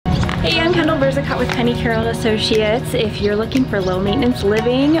With Penny Carroll Associates. If you're looking for low maintenance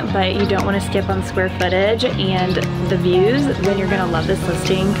living but you don't want to skip on square footage and the views, then you're gonna love this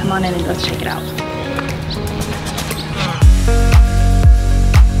listing. Come on in and let's check it out.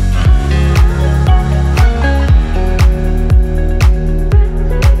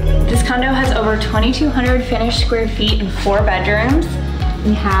 This condo has over 2,200 finished square feet and 4 bedrooms.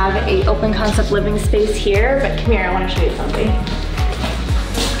 We have a open concept living space here, but come here, I want to show you something.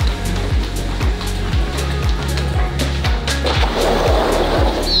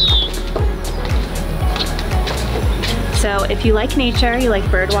 So if you like nature, you like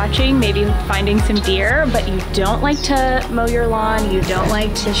bird watching, maybe finding some deer, but you don't like to mow your lawn, you don't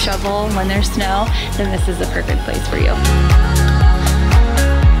like to shovel when there's snow, then this is the perfect place for you.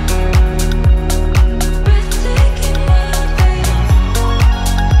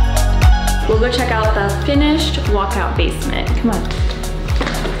 We'll go check out the finished walkout basement. Come on.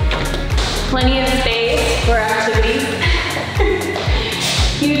 Plenty of space for activities.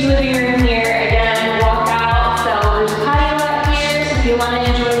 Huge living room here. Again, walkout. So there's a patio out here, so if you want to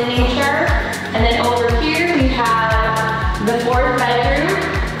enjoy the nature. And then over here we have the 4th bedroom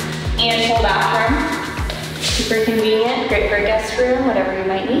and full bathroom. Super convenient, great for a guest room, whatever you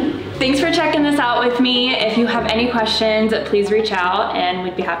might need. Thanks for checking this out with me. If you have any questions, please reach out and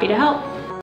we'd be happy to help.